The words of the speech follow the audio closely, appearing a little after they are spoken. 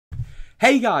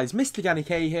Hey guys,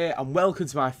 MrGannyK here and welcome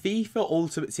to my FIFA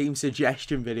Ultimate Team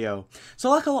suggestion video.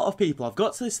 So like a lot of people, I've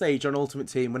got to the stage on Ultimate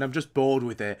Team when I'm just bored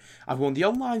with it. I've won the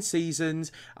online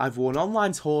seasons, I've won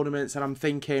online tournaments, and I'm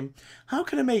thinking, how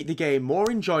can I make the game more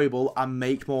enjoyable and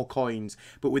make more coins?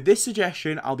 But with this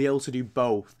suggestion, I'll be able to do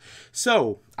both.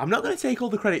 So, I'm not going to take all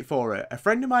the credit for it. A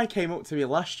friend of mine came up to me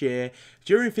last year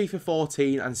during FIFA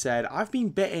 14 and said, I've been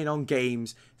betting on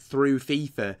games through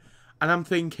FIFA. And I'm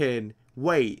thinking,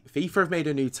 wait, FIFA have made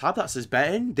a new tab that says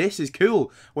betting? This is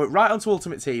cool. Went right onto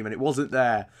Ultimate Team and it wasn't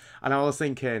there. And I was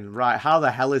thinking, right, how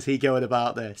the hell is he going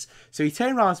about this? So he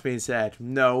turned around to me and said,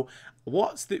 no,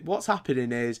 what's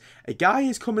happening is a guy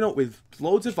is coming up with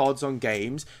loads of odds on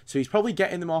games. So he's probably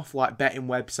getting them off like betting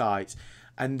websites.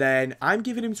 And then I'm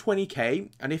giving him 20k,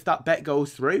 and if that bet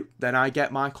goes through, then I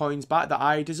get my coins back that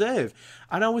I deserve.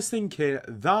 And I was thinking,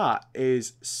 that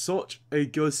is such a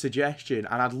good suggestion,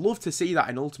 and I'd love to see that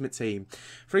in Ultimate Team.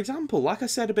 For example, like I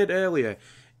said a bit earlier,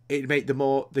 it'd make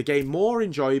the game more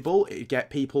enjoyable, it'd get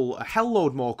people a hell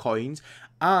load more coins,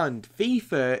 and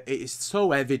FIFA, it is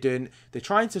so evident, they're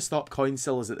trying to stop coin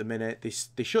sellers at the minute.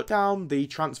 They shut down the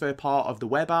transfer part of the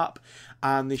web app,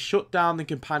 and they shut down the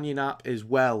companion app as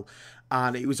well.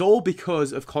 And it was all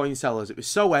because of coin sellers. It was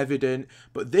so evident,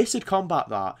 but this would combat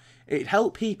that. It'd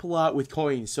help people out with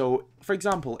coins. So, for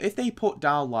example, if they put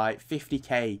down like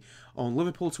 50k on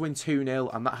Liverpool to win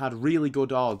 2-0 and that had really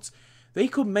good odds, they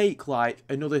could make like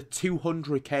another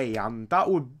 200k, and that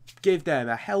would give them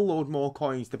a hell load more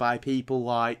coins to buy people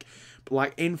like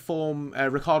inform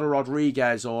Ricardo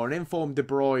Rodriguez or an inform De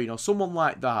Bruyne or someone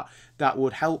like that that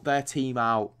would help their team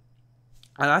out.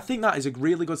 And I think that is a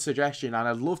really good suggestion, and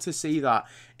I'd love to see that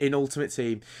in Ultimate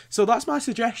Team. So that's my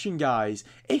suggestion, guys.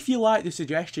 If you like the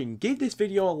suggestion, give this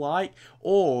video a like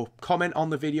or comment on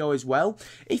the video as well.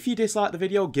 If you dislike the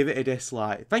video, give it a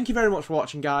dislike. Thank you very much for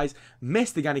watching, guys.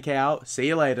 MrGannyK out. See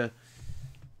you later.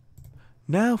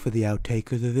 Now for the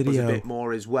outtake of the video. A bit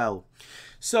more as well.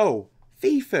 So,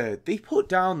 FIFA, they put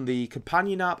down the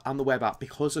companion app and the web app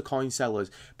because of coin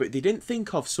sellers, but they didn't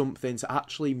think of something to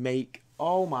actually make...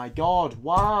 Oh my god,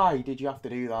 why did you have to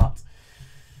do that?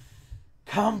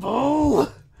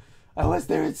 Campbell! I was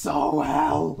doing so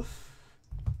well!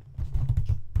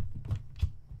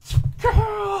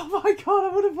 Oh my god,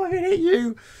 I would have fucking hit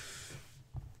you!